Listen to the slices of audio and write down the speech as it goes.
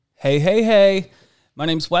Hey, hey, hey. My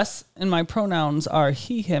name's Wes, and my pronouns are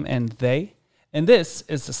he, him, and they. And this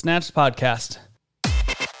is the Snatched Podcast.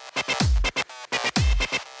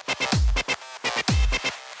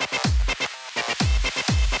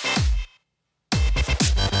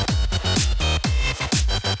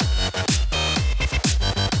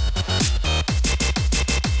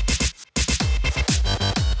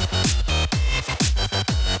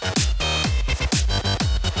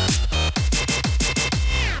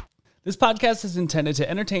 This podcast is intended to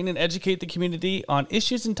entertain and educate the community on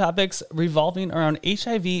issues and topics revolving around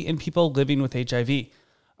HIV and people living with HIV.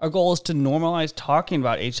 Our goal is to normalize talking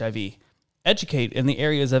about HIV, educate in the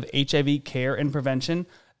areas of HIV care and prevention,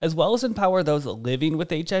 as well as empower those living with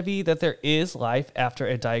HIV that there is life after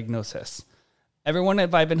a diagnosis. Everyone at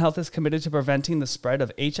Vivint Health is committed to preventing the spread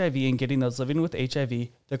of HIV and getting those living with HIV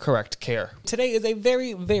the correct care. Today is a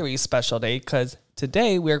very, very special day because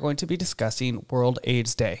today we are going to be discussing World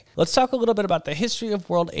AIDS Day. Let's talk a little bit about the history of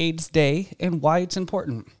World AIDS Day and why it's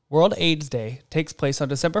important. World AIDS Day takes place on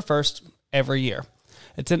December 1st every year.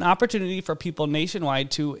 It's an opportunity for people nationwide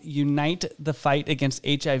to unite the fight against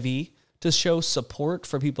HIV, to show support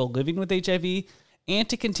for people living with HIV, and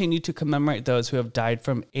to continue to commemorate those who have died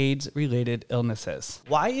from AIDS-related illnesses.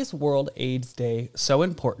 Why is World AIDS Day so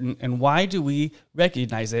important, and why do we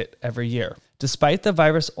recognize it every year? Despite the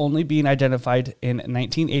virus only being identified in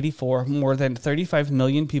 1984, more than 35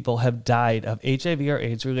 million people have died of HIV or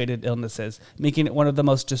AIDS-related illnesses, making it one of the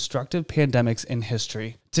most destructive pandemics in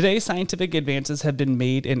history. Today, scientific advances have been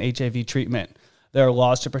made in HIV treatment. There are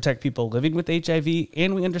laws to protect people living with HIV,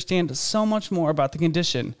 and we understand so much more about the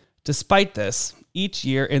condition. Despite this, each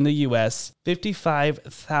year in the U.S.,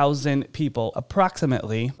 55,000 people,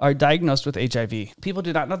 approximately, are diagnosed with HIV. People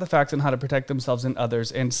do not know the facts on how to protect themselves and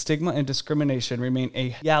others, and stigma and discrimination remain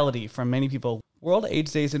a reality for many people. World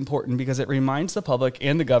AIDS Day is important because it reminds the public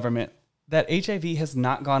and the government that HIV has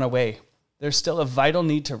not gone away. There's still a vital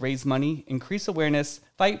need to raise money, increase awareness,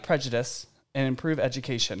 fight prejudice, and improve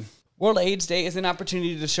education. World AIDS Day is an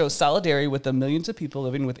opportunity to show solidarity with the millions of people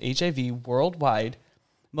living with HIV worldwide.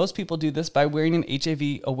 Most people do this by wearing an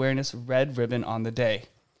HIV awareness red ribbon on the day.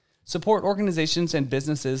 Support organizations and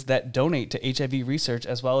businesses that donate to HIV research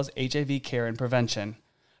as well as HIV care and prevention.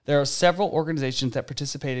 There are several organizations that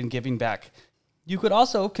participate in giving back. You could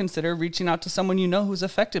also consider reaching out to someone you know who's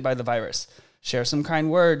affected by the virus. Share some kind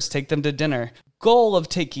words, take them to dinner. Goal of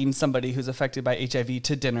taking somebody who's affected by HIV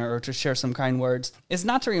to dinner or to share some kind words is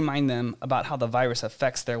not to remind them about how the virus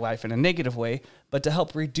affects their life in a negative way, but to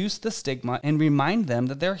help reduce the stigma and remind them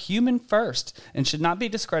that they're human first and should not be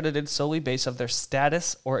discredited solely based on their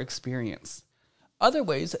status or experience. Other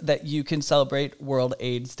ways that you can celebrate World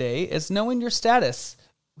AIDS Day is knowing your status.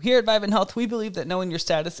 Here at Vivint Health, we believe that knowing your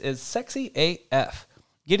status is sexy AF.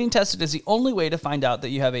 Getting tested is the only way to find out that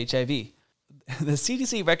you have HIV. The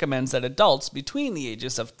CDC recommends that adults between the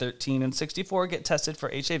ages of 13 and 64 get tested for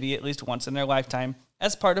HIV at least once in their lifetime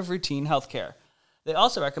as part of routine healthcare. They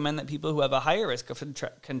also recommend that people who have a higher risk of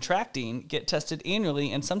contracting get tested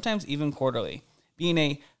annually and sometimes even quarterly. Being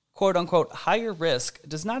a quote-unquote higher risk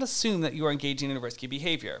does not assume that you are engaging in risky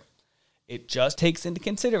behavior. It just takes into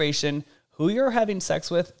consideration who you're having sex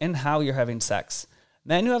with and how you're having sex.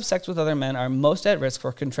 Men who have sex with other men are most at risk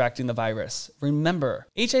for contracting the virus. Remember,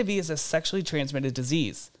 HIV is a sexually transmitted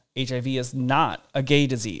disease. HIV is not a gay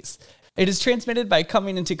disease. It is transmitted by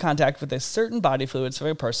coming into contact with a certain body fluids of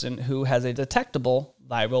a person who has a detectable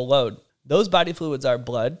viral load. Those body fluids are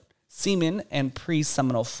blood, semen and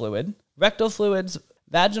pre-seminal fluid, rectal fluids,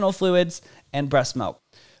 vaginal fluids, and breast milk.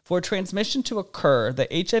 For transmission to occur, the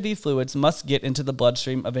HIV fluids must get into the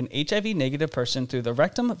bloodstream of an HIV-negative person through the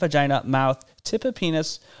rectum, vagina, mouth, tip of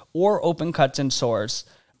penis, or open cuts and sores.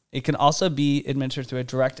 It can also be administered through a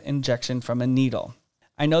direct injection from a needle.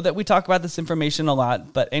 I know that we talk about this information a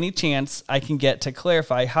lot, but any chance I can get to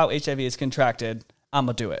clarify how HIV is contracted, I'm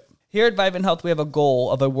going to do it. Here at Vivint Health, we have a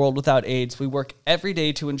goal of a world without AIDS. We work every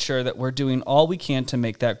day to ensure that we're doing all we can to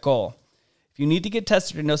make that goal. If you need to get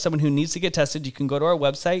tested or know someone who needs to get tested, you can go to our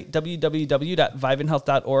website,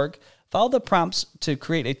 www.vivinthealth.org. Follow the prompts to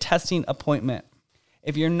create a testing appointment.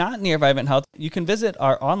 If you're not near Vivint Health, you can visit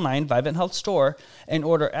our online Vivint Health store and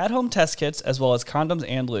order at-home test kits as well as condoms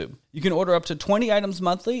and lube. You can order up to 20 items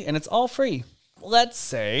monthly, and it's all free. Let's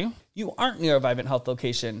say you aren't near a Vivint Health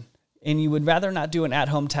location and you would rather not do an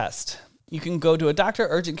at-home test. You can go to a doctor,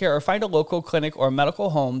 urgent care, or find a local clinic or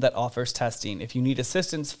medical home that offers testing. If you need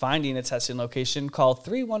assistance finding a testing location, call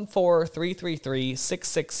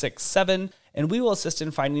 314-333-6667, and we will assist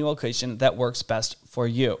in finding a location that works best for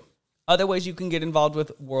you. Other ways you can get involved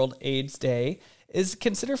with World AIDS Day is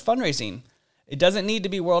consider fundraising. It doesn't need to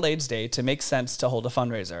be World AIDS Day to make sense to hold a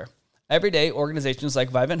fundraiser. Every day, organizations like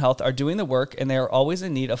Vivint Health are doing the work, and they are always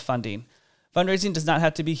in need of funding. Fundraising does not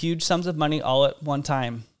have to be huge sums of money all at one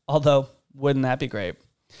time, although wouldn't that be great?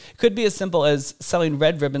 It could be as simple as selling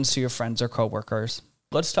red ribbons to your friends or coworkers.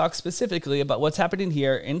 Let's talk specifically about what's happening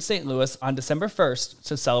here in St. Louis on December 1st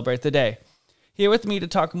to celebrate the day. Here with me to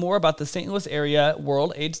talk more about the St. Louis area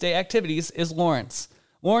World AIDS Day activities is Lawrence.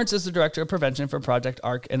 Lawrence is the Director of Prevention for Project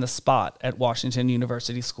ARC and the SPOT at Washington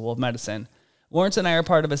University School of Medicine. Lawrence and I are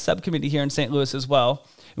part of a subcommittee here in St. Louis as well,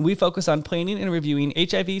 and we focus on planning and reviewing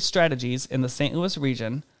HIV strategies in the St. Louis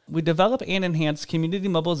region. We develop and enhance community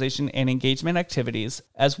mobilization and engagement activities,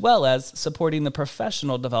 as well as supporting the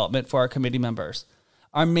professional development for our committee members.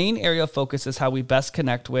 Our main area of focus is how we best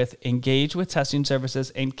connect with, engage with testing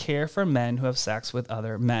services, and care for men who have sex with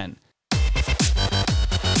other men.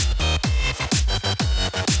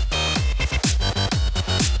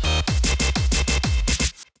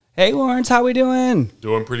 Hey, Lawrence, how we doing?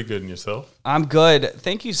 Doing pretty good. And yourself? I'm good.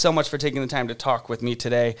 Thank you so much for taking the time to talk with me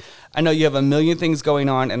today. I know you have a million things going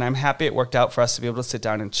on, and I'm happy it worked out for us to be able to sit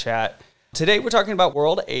down and chat. Today, we're talking about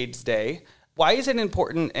World AIDS Day. Why is it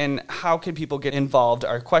important, and how can people get involved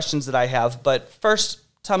are questions that I have. But first,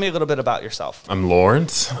 tell me a little bit about yourself. I'm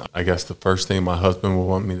Lawrence. I guess the first thing my husband will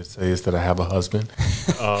want me to say is that I have a husband.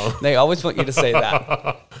 They always want you to say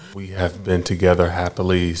that. We have been together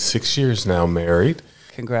happily 6 years now, married.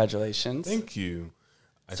 Congratulations. Thank you.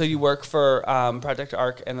 So you work for Project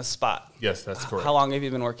ARC and the SPOT. Yes, that's correct. How long have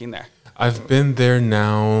you been working there? I've been there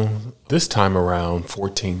now, this time around,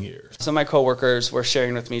 14 years. Some of my coworkers were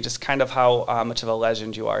sharing with me just kind of how much of a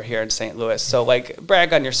legend you are here in St. Louis. So,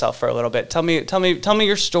 brag on yourself for a little bit. Tell me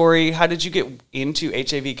your story. How did you get into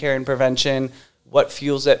HIV care and prevention? What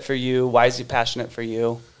fuels it for you? Why is it passionate for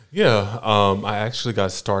you? Yeah, I actually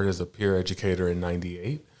got started as a peer educator in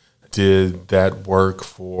 '98. Did that work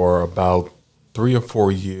for about 3 or 4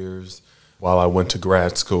 years while I went to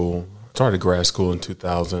grad school. Started grad school in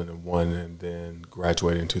 2001 and then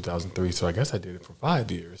graduated in 2003. So I guess I did it for 5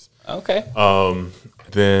 years. Okay.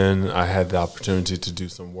 Then I had the opportunity to do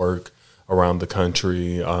some work around the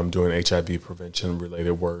country, doing HIV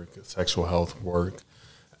prevention-related work, sexual health work,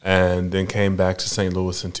 and then came back to St.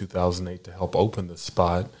 Louis in 2008 to help open the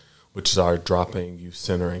SPOT, which is our drop-in youth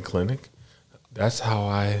center and clinic. That's how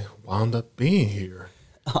I wound up being here.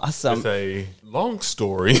 Awesome. It's a long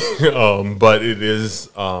story, but it is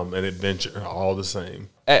an adventure all the same.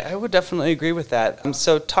 I would definitely agree with that.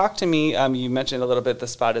 So talk to me, you mentioned a little bit the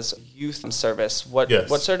SPOT is youth service. What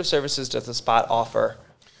sort of services does the SPOT offer?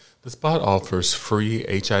 The SPOT offers free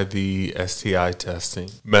HIV, STI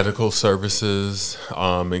testing, medical services,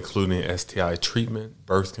 including STI treatment,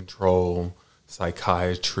 birth control,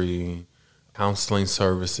 psychiatry, counseling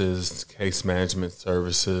services, case management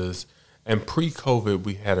services. And pre-COVID,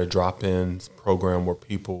 we had a drop-in program where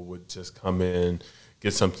people would just come in,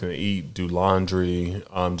 get something to eat, do laundry,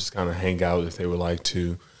 just kind of hang out if they would like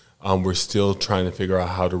to. We're still trying to figure out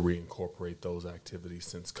how to reincorporate those activities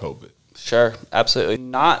since COVID. Sure, absolutely.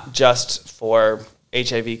 Not just for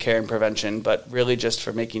HIV care and prevention, but really just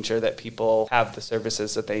for making sure that people have the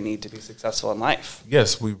services that they need to be successful in life.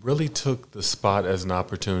 Yes, we really took the SPOT as an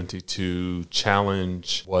opportunity to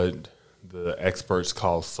challenge what the experts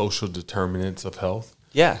call social determinants of health.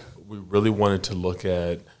 Yeah. We really wanted to look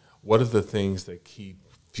at what are the things that keep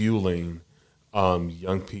fueling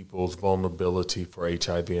young people's vulnerability for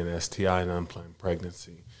HIV and STI and unplanned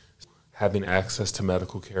pregnancy. Having access to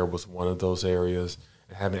medical care was one of those areas,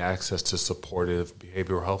 and having access to supportive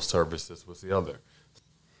behavioral health services was the other.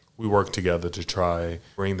 We worked together to try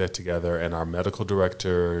bring that together, and our medical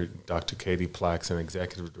director, Dr. Katie Plax, and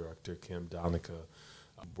executive director, Kim Donica,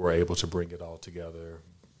 were able to bring it all together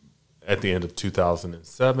at the end of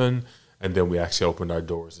 2007, and then we actually opened our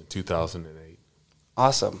doors in 2008.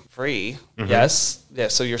 Awesome. Free. Mm-hmm. Yes. Yeah,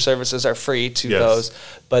 so your services are free to Yes. those,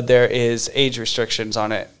 but there is age restrictions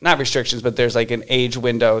on it. Not restrictions, but there's like an age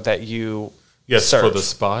window that you Yes, serve. for the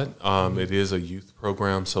SPOT, it is a youth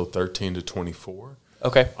program, so 13 to 24.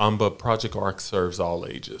 Okay. But Project ARC serves all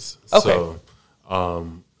ages. Okay. So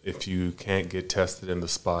if you can't get tested in the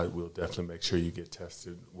SPOT, we'll definitely make sure you get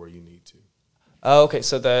tested where you need to. Okay,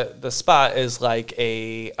 so the SPOT is like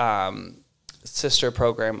a sister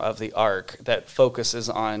program of the ARC that focuses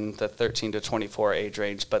on the 13 to 24 age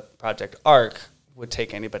range, but Project ARC would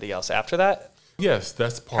take anybody else after that? Yes,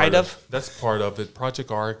 that's part Kind of. That's part of it.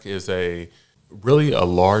 Project ARC is really a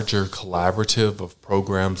larger collaborative of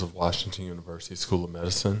programs of Washington University School of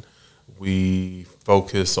Medicine. We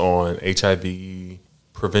focus on HIV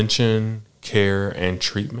prevention, care, and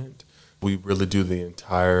treatment. We really do the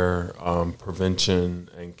entire prevention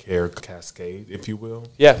and care cascade, if you will.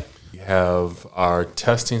 Yeah. We have our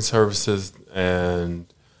testing services and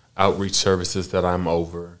outreach services that I'm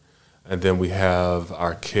over. And then we have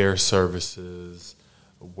our care services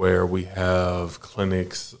where we have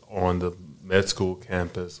clinics on the med school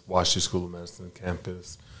campus, Washington School of Medicine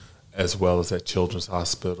campus, as well as at Children's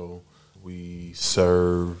Hospital. We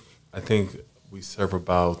serve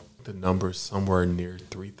about the numbers somewhere near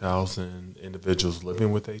 3,000 individuals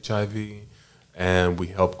living with HIV, and we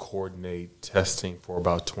help coordinate testing for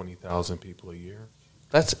about 20,000 people a year.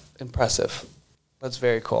 That's impressive. That's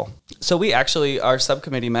very cool. So our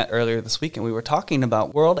subcommittee met earlier this week, and we were talking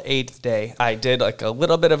about World AIDS Day. I did like a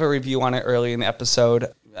little bit of a review on it early in the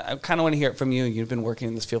episode. I kind of want to hear it from you. You've been working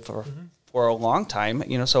in this field for a long time,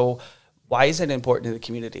 so why is it important to the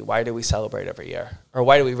community? Why do we celebrate every year? Or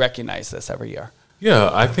why do we recognize this every year?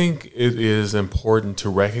 Yeah, I think it is important to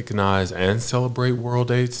recognize and celebrate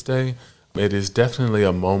World AIDS Day. It is definitely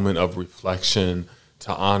a moment of reflection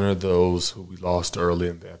to honor those who we lost early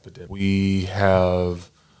in the epidemic. We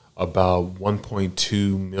have about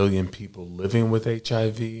 1.2 million people living with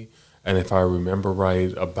HIV, and if I remember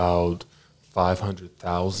right, about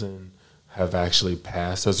 500,000 have actually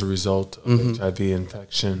passed as a result of HIV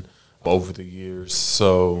infection over the years.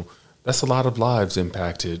 So that's a lot of lives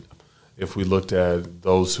impacted. If we looked at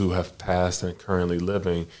those who have passed and currently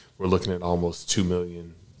living, we're looking at almost 2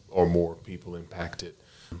 million or more people impacted.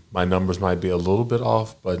 My numbers might be a little bit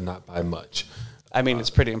off, but not by much. I mean, it's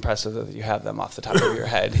pretty impressive that you have them off the top of your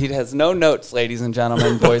head. He has no notes, ladies and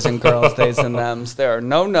gentlemen, boys and girls, theys and thems. There are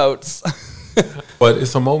no notes. But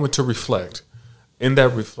it's a moment to reflect. In that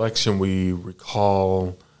reflection, we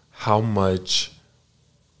recall how much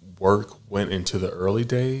work went into the early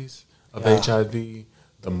days of HIV,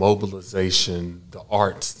 the mobilization, the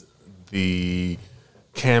arts, the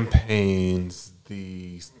campaigns,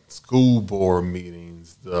 the school board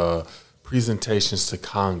meetings, the presentations to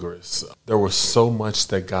Congress. There was so much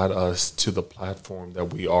that got us to the platform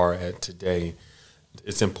that we are at today.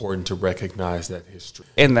 It's important to recognize that history.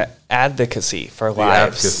 And the advocacy for lives. The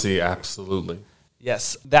advocacy, absolutely.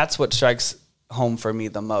 Yes, that's what strikes home for me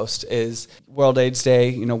the most is World AIDS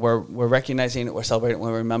Day. We're recognizing it, we're celebrating it,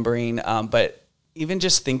 we're remembering, but even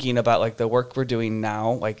just thinking about like the work we're doing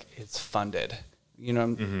now, like it's funded,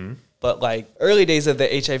 But like early days of the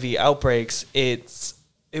HIV outbreaks, it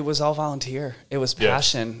was all volunteer. It was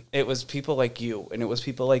passion. Yes. It was people like you, and it was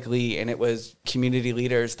people like Lee, and it was community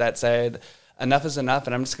leaders that said, enough is enough,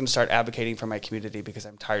 and I'm just going to start advocating for my community because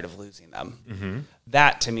I'm tired of losing them. Mm-hmm.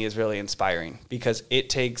 That, to me, is really inspiring because it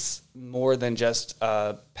takes more than just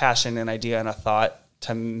a passion, an idea, and a thought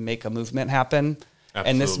to make a movement happen. Absolutely.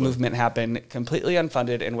 And this movement happened completely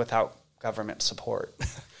unfunded and without government support.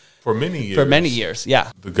 For many years. For many years,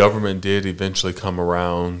 yeah. The government did eventually come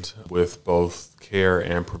around with both care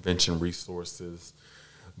and prevention resources.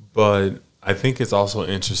 But I think it's also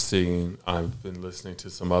interesting. I've been listening to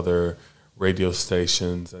some other radio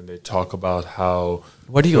stations, and they talk about how...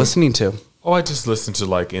 What are you listening to? Oh, I just listen to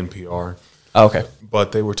like NPR. Oh, okay.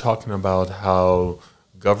 But they were talking about how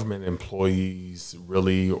government employees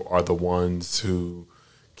really are the ones who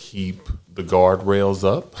keep the guardrails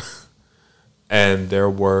up. And there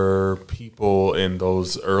were people in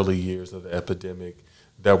those early years of the epidemic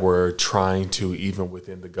that were trying to, even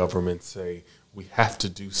within the government, say, we have to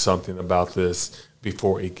do something about this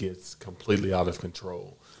before it gets completely out of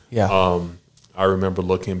control. Yeah. I remember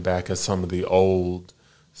looking back at some of the old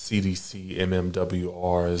CDC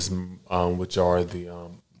MMWRs, which are the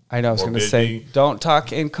I know, I was going to say, don't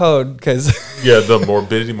talk in code because... Yeah, the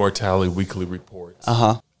Morbidity Mortality Weekly Reports.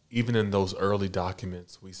 Uh-huh. Even in those early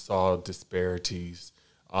documents, we saw disparities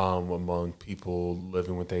among people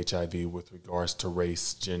living with HIV with regards to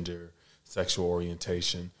race, gender, sexual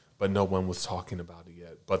orientation, but no one was talking about it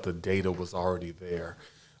yet. But the data was already there.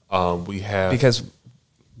 Because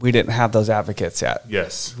we didn't have those advocates yet.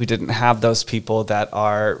 Yes. We didn't have those people that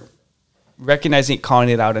are recognizing it, calling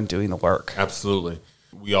it out, and doing the work. Absolutely.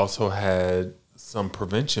 We also had some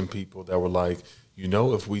prevention people that were like,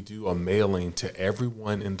 if we do a mailing to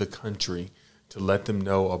everyone in the country to let them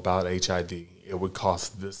know about HIV, it would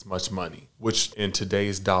cost this much money, which in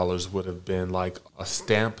today's dollars would have been like a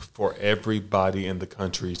stamp for everybody in the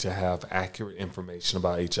country to have accurate information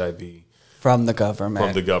about HIV. From the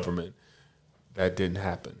government. That didn't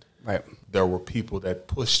happen. Right. There were people that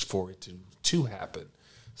pushed for it to happen.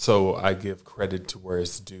 So I give credit to where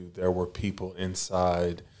it's due. There were people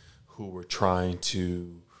inside who were trying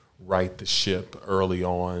to right the ship early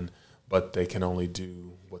on, but they can only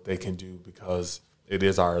do what they can do because it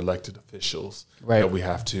is our elected officials that we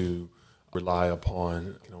have to rely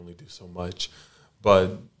upon. Can only do so much.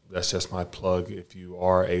 But that's just my plug. If you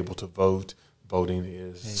are able to vote, voting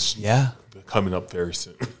is coming up very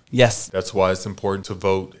soon. Yes. That's why it's important to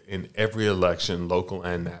vote in every election, local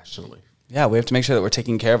and nationally. Yeah, we have to make sure that we're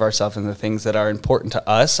taking care of ourselves, and the things that are important to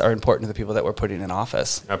us are important to the people that we're putting in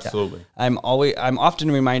office. Absolutely. Yeah. I'm often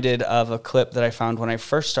reminded of a clip that I found when I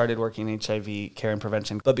first started working in HIV care and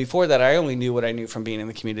prevention. But before that, I only knew what I knew from being in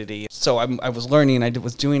the community. So I was learning,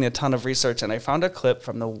 was doing a ton of research, and I found a clip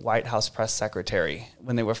from the White House press secretary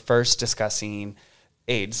when they were first discussing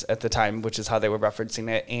AIDS at the time, which is how they were referencing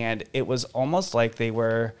it. And it was almost like they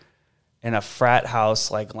were in a frat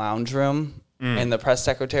house, like lounge room. And the press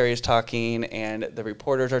secretary is talking and the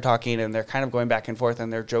reporters are talking and they're kind of going back and forth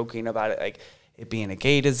and they're joking about it, like it being a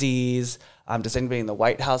gay disease. Does anybody in the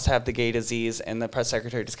White House have the gay disease? And the press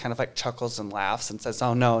secretary just kind of like chuckles and laughs and says,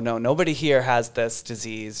 oh, no, nobody here has this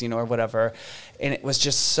disease, or whatever. And it was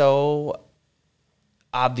just so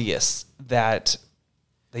obvious that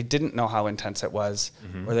they didn't know how intense it was,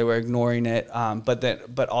 or they were ignoring it.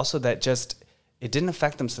 But also that just, it didn't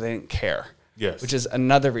affect them, so they didn't care. Yes. Which is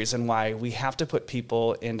another reason why we have to put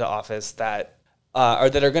people into office that are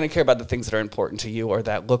going to care about the things that are important to you, or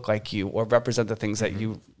that look like you, or represent the things that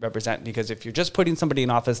you represent. Because if you're just putting somebody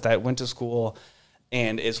in office that went to school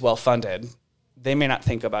and is well funded, they may not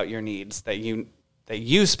think about your needs that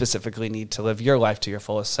you specifically need to live your life to your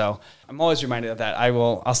fullest. So I'm always reminded of that.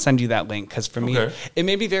 I'll send you that link, because for me, it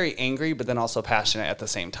made me very angry, but then also passionate at the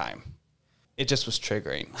same time. It just was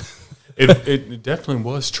triggering. It definitely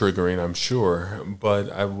was triggering, I'm sure.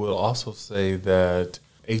 But I will also say that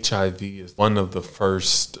HIV is one of the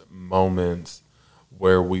first moments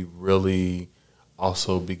where we really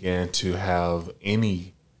also began to have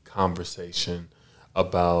any conversation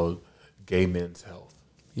about gay men's health.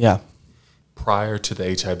 Yeah. Prior to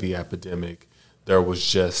the HIV epidemic, there was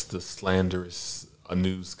just the slanderous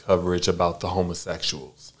news coverage about the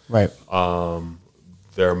homosexuals. Right.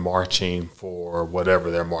 They're marching for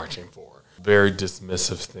whatever they're marching for. Very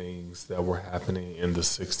dismissive things that were happening in the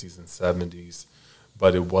 60s and 70s.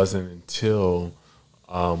 But it wasn't until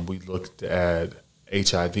we looked at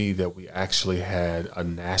HIV that we actually had a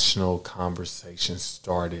national conversation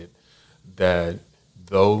started that,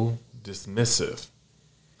 though dismissive,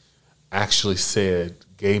 actually said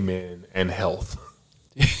gay men and health.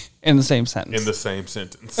 In the same sentence. In the same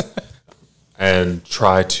sentence. And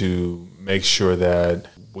try to make sure that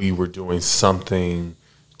we were doing something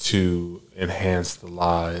to enhance the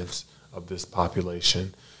lives of this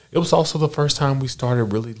population. It was also the first time we started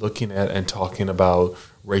really looking at and talking about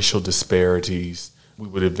racial disparities. We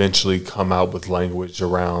would eventually come out with language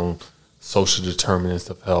around social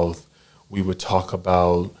determinants of health. We would talk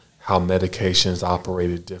about how medications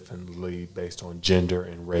operated differently based on gender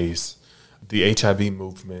and race. The HIV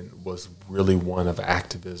movement was really one of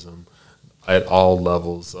activism at all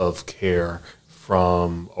levels of care,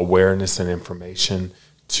 from awareness and information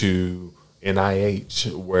to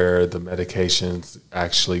NIH, where the medications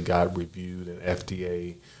actually got reviewed, and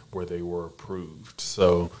FDA, where they were approved.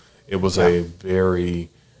 So it was a very,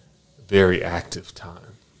 very active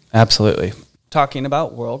time. Absolutely. Talking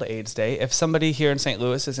about World AIDS Day, if somebody here in St.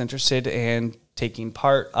 Louis is interested in taking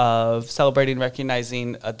part of celebrating,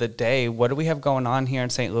 recognizing the day, what do we have going on here in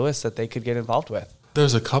St. Louis that they could get involved with?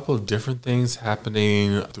 There's a couple of different things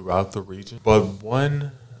happening throughout the region, but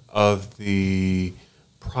one of the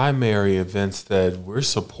primary events that we're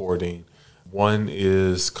supporting, one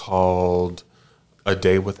is called A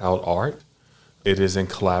Day Without Art. It is in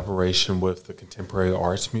collaboration with the Contemporary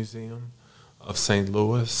Arts Museum of St.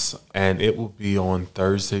 Louis, and it will be on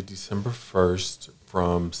Thursday, December 1st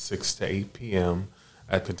from 6 to 8 p.m.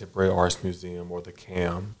 at Contemporary Arts Museum, or the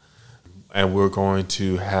CAM. And we're going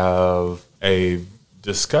to have a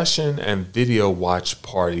discussion and video watch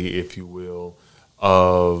party, if you will,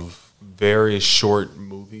 of various short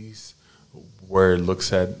movies where it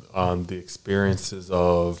looks at the experiences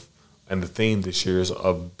of, and the theme this year is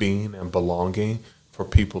of being and belonging for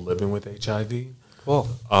people living with HIV. Cool.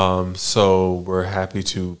 So we're happy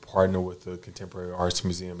to partner with the Contemporary Arts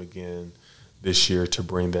Museum again this year to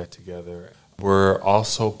bring that together. We're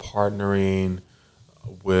also partnering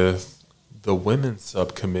with the Women's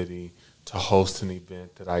Subcommittee to host an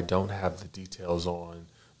event that I don't have the details on,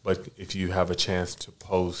 but if you have a chance to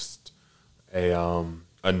post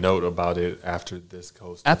a note about it after this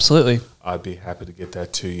goes, absolutely, I'd be happy to get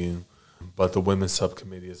that to you. But the Women's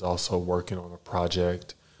Subcommittee is also working on a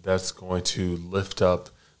project that's going to lift up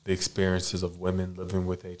the experiences of women living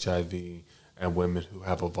with HIV and women who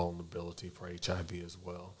have a vulnerability for HIV as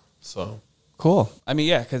well. So cool. I mean,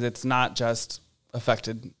 yeah, because it's not just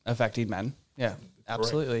affecting men. Yeah,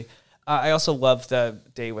 absolutely. I also love the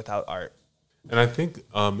Day Without Art. And I think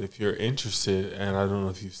if you're interested, and I don't know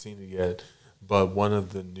if you've seen it yet, but one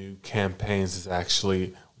of the new campaigns is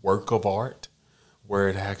actually Work of Art, where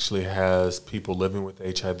it actually has people living with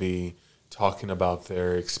HIV talking about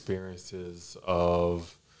their experiences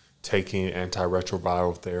of taking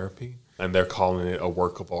antiretroviral therapy, and they're calling it a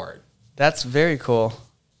work of art. That's very cool.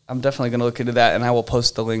 I'm definitely going to look into that, and I will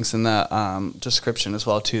post the links in the description as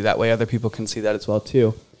well, too. That way other people can see that as well,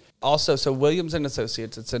 too. Also, so Williams &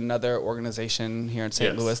 Associates, it's another organization here in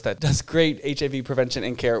St. Louis that does great HIV prevention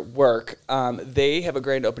and care work. They have a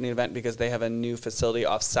grand opening event because they have a new facility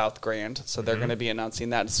off South Grand, so they're going to be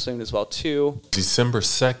announcing that soon as well, too. December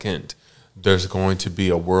 2nd, there's going to be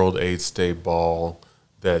a World AIDS Day ball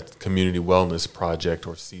that Community Wellness Project,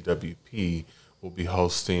 or CWP, will be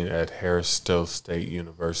hosting at Harris Stowe State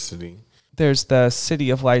University. There's the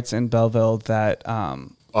City of Lights in Belleville that...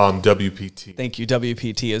 WPT. Thank you.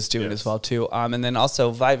 WPT is doing as well, too. And then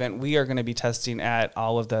also Vivint, we are going to be testing at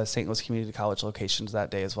all of the St. Louis Community College locations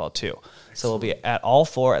that day as well, too. Excellent. So we'll be at all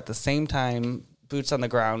 4 at the same time, boots on the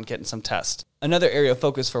ground, getting some tests. Another area of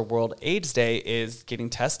focus for World AIDS Day is getting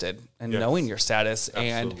tested and knowing your status.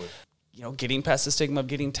 Absolutely. And getting past the stigma of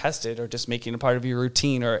getting tested, or just making it a part of your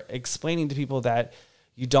routine, or explaining to people that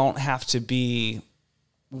you don't have to be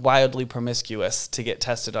wildly promiscuous to get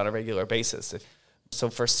tested on a regular basis. So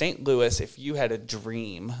for St. Louis, if you had a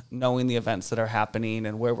dream, knowing the events that are happening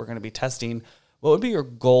and where we're going to be testing, what would be your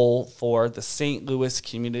goal for the St. Louis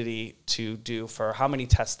community to do for how many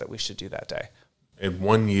tests that we should do that day? In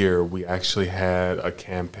 1 year, we actually had a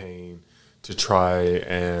campaign to try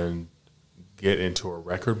and get into a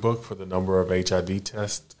record book for the number of HIV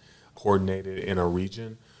tests coordinated in a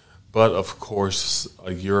region. But of course,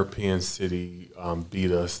 a European city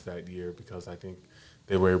beat us that year, because I think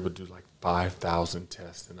they were able to do like 5,000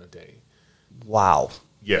 tests in a day. Wow.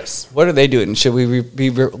 Yes. What are they doing? Should we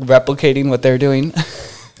be replicating what they're doing?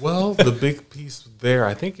 Well, the big piece there,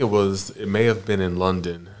 I think it may have been in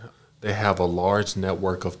London. They have a large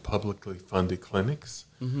network of publicly funded clinics.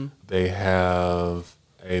 Mm-hmm. They have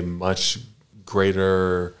a much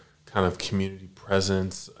greater kind of community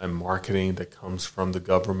presence and marketing that comes from the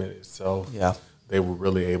government itself. Yeah. They were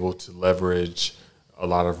really able to leverage a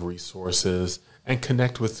lot of resources and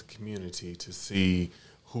connect with the community to see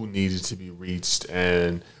who needed to be reached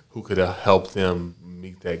and who could help them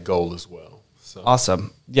meet that goal as well. So.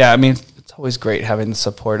 Awesome. Yeah, I mean, it's always great having the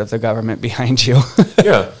support of the government behind you.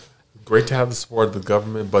 Yeah, great to have the support of the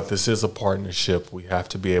government, but this is a partnership. We have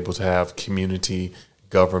to be able to have community,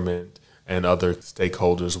 government, and other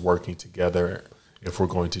stakeholders working together if we're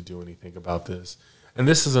going to do anything about this. And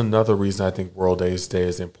this is another reason I think World AIDS Day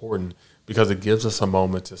is important, because it gives us a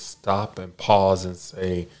moment to stop and pause and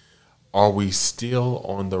say, are we still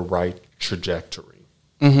on the right trajectory?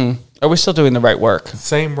 Mm-hmm. Are we still doing the right work?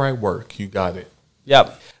 Same right work. You got it.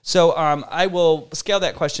 Yep. So I will scale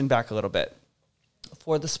that question back a little bit.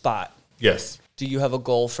 For the spot. Yes. Do you have a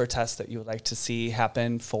goal for tests that you would like to see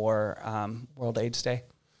happen for World AIDS Day?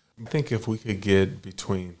 I think if we could get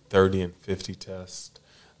between 30 and 50 tests,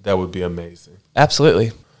 that would be amazing.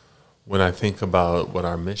 Absolutely. When I think about what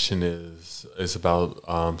our mission is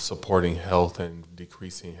about supporting health and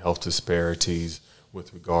decreasing health disparities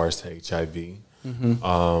with regards to HIV.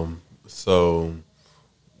 Mm-hmm. So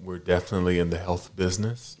we're definitely in the health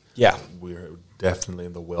business. Yeah. We're definitely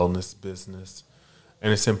in the wellness business.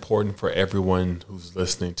 And it's important for everyone who's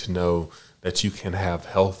listening to know that you can have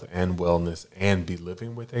health and wellness and be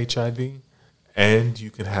living with HIV. And you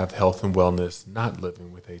can have health and wellness not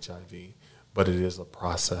living with HIV. But it is a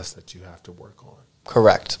process that you have to work on.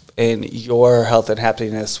 Correct. And your health and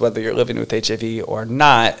happiness, whether you're living with HIV or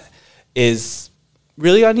not, is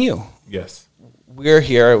really on you. Yes. We're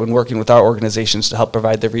here when working with our organizations to help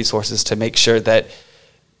provide the resources to make sure that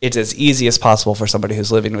it's as easy as possible for somebody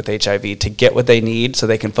who's living with HIV to get what they need so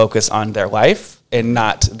they can focus on their life and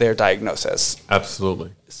not their diagnosis.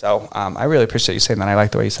 Absolutely. So I really appreciate you saying that. I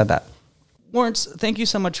like the way you said that. Lawrence, thank you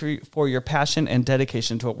so much for your passion and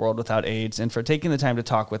dedication to a world without AIDS, and for taking the time to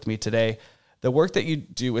talk with me today. The work that you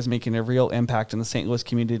do is making a real impact in the St. Louis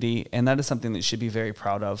community, and that is something that you should be very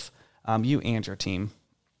proud of, you and your team.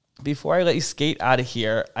 Before I let you skate out of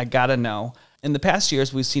here, I gotta know, in the past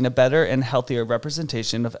years, we've seen a better and healthier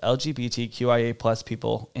representation of LGBTQIA plus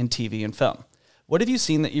people in TV and film. What have you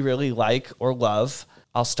seen that you really like or love?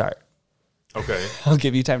 I'll start. Okay. I'll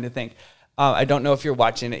give you time to think. I don't know if you're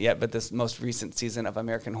watching it yet, but this most recent season of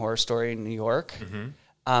American Horror Story in New York,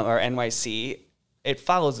 or NYC, it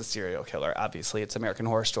follows a serial killer. Obviously, it's American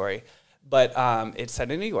Horror Story, but it's set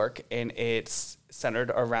in New York, and it's centered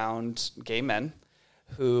around gay men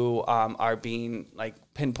who are being like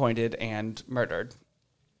pinpointed and murdered.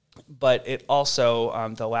 But it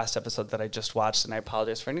also, the last episode that I just watched, and I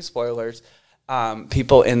apologize for any spoilers,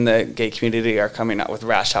 people in the gay community are coming out with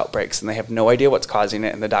rash outbreaks, and they have no idea what's causing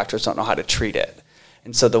it, and the doctors don't know how to treat it.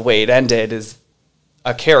 And so the way it ended is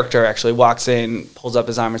a character actually walks in, pulls up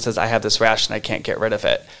his arm, and says, I have this rash, and I can't get rid of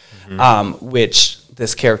it. Which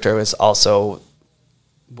this character was also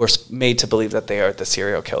made to believe that they are the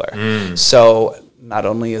serial killer. So not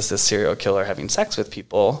only is this serial killer having sex with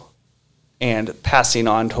people and passing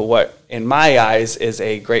on to what, in my eyes, is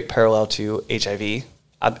a great parallel to HIV.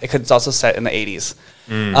 It's also set in the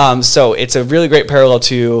 80s. So it's a really great parallel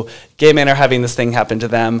to gay men are having this thing happen to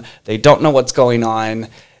them. They don't know what's going on.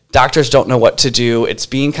 Doctors don't know what to do. It's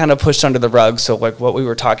being kind of pushed under the rug. So like what we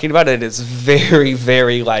were talking about, it is very,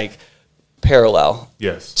 very like parallel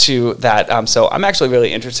to that. So I'm actually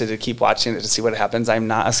really interested to keep watching it to see what happens. I'm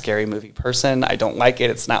not a scary movie person. I don't like it.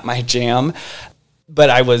 It's not my jam. But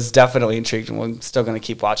I was definitely intrigued, and I'm still going to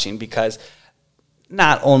keep watching because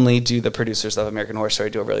not only do the producers of American Horror Story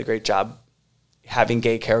do a really great job having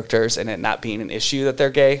gay characters and it not being an issue that they're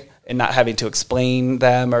gay and not having to explain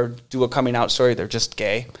them or do a coming out story, they're just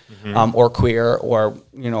gay or queer or,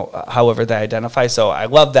 however they identify. So I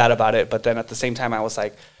love that about it. But then at the same time, I was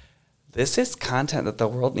like, this is content that the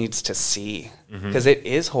world needs to see because it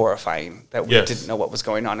is horrifying that we didn't know what was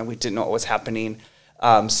going on and we didn't know what was happening.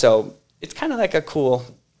 So it's kind of like a cool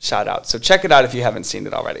shout out. So check it out if you haven't seen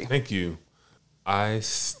it already. Thank you. I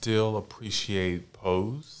still appreciate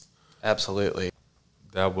Pose. Absolutely.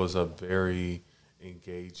 That was a very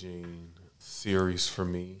engaging series for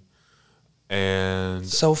me. And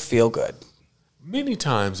so feel good. Many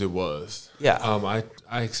times it was. Yeah.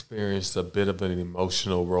 I experienced a bit of an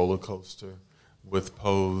emotional roller coaster with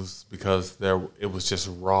Pose because it was just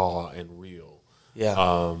raw and real. Yeah.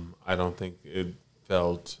 I don't think it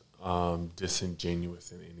felt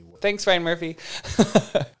disingenuous in any way. Thanks, Ryan Murphy.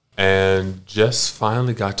 And just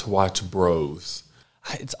finally got to watch Bros.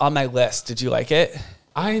 It's on my list. Did you like it?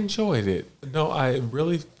 I enjoyed it. No, I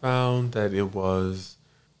really found that it was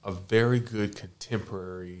a very good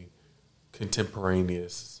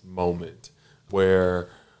contemporaneous moment where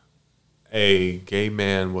a gay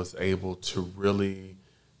man was able to really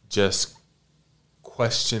just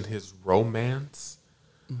question his romance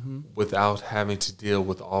without having to deal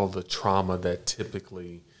with all the trauma that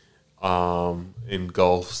typically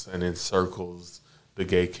engulfs and encircles the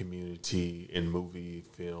gay community in movie,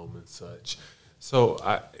 film, and such. So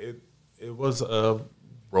it was a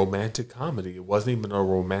romantic comedy. It wasn't even a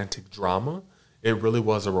romantic drama. It really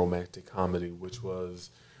was a romantic comedy, which was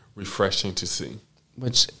refreshing to see.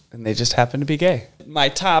 And they just happen to be gay. My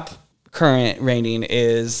top current rating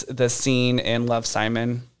is the scene in Love,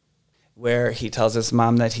 Simon, where he tells his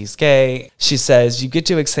mom that he's gay. She says, you get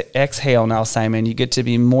to exhale now, Simon. You get to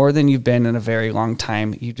be more than you've been in a very long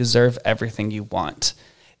time. You deserve everything you want.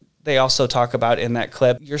 They also talk about in that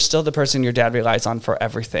clip, you're still the person your dad relies on for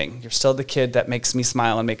everything. You're still the kid that makes me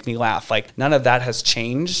smile and make me laugh. Like, none of that has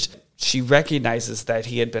changed. She recognizes that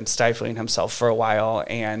he had been stifling himself for a while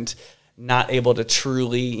and not able to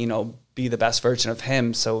truly, be the best version of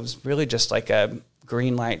him. So it was really just like a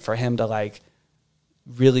green light for him to like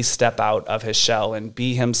really step out of his shell and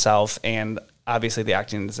be himself. And obviously the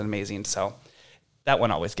acting is amazing. So that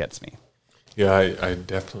one always gets me. Yeah, I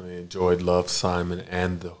definitely enjoyed Love, Simon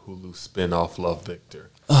and the Hulu spinoff Love, Victor.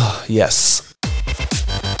 Oh, yes.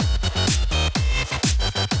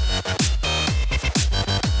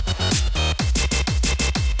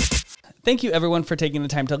 Thank you, everyone, for taking the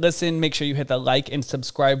time to listen. Make sure you hit the like and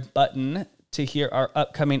subscribe button to hear our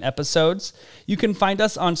upcoming episodes. You can find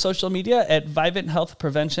us on social media at Vivint Health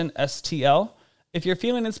Prevention STL. If you're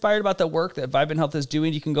feeling inspired about the work that Vivint Health is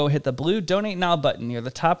doing, you can go hit the blue Donate Now button near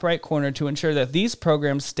the top right corner to ensure that these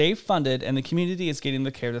programs stay funded and the community is getting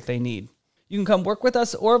the care that they need. You can come work with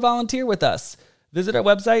us or volunteer with us. Visit our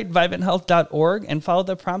website, vivanthealth.org, and follow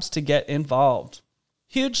the prompts to get involved.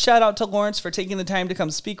 Huge shout out to Lawrence for taking the time to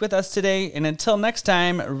come speak with us today. And until next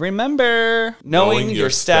time, remember, knowing your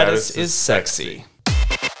status is sexy.